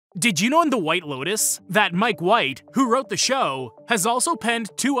Did you know in The White Lotus that Mike White, who wrote the show, has also penned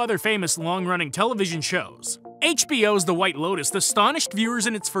two other famous long-running television shows? HBO's The White Lotus astonished viewers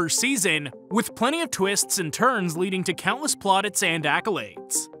in its first season, with plenty of twists and turns leading to countless plaudits and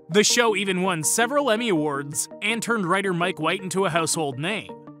accolades. The show even won several Emmy Awards and turned writer Mike White into a household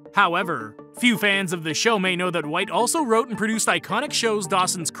name. However, few fans of the show may know that White also wrote and produced iconic shows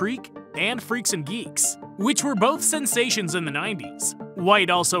Dawson's Creek and Freaks and Geeks, which were both sensations in the 90s. White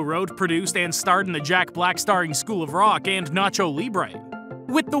also wrote, produced, and starred in the Jack Black starring School of Rock and Nacho Libre.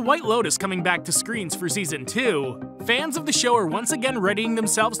 With The White Lotus coming back to screens for Season 2, fans of the show are once again readying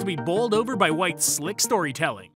themselves to be bowled over by White's slick storytelling.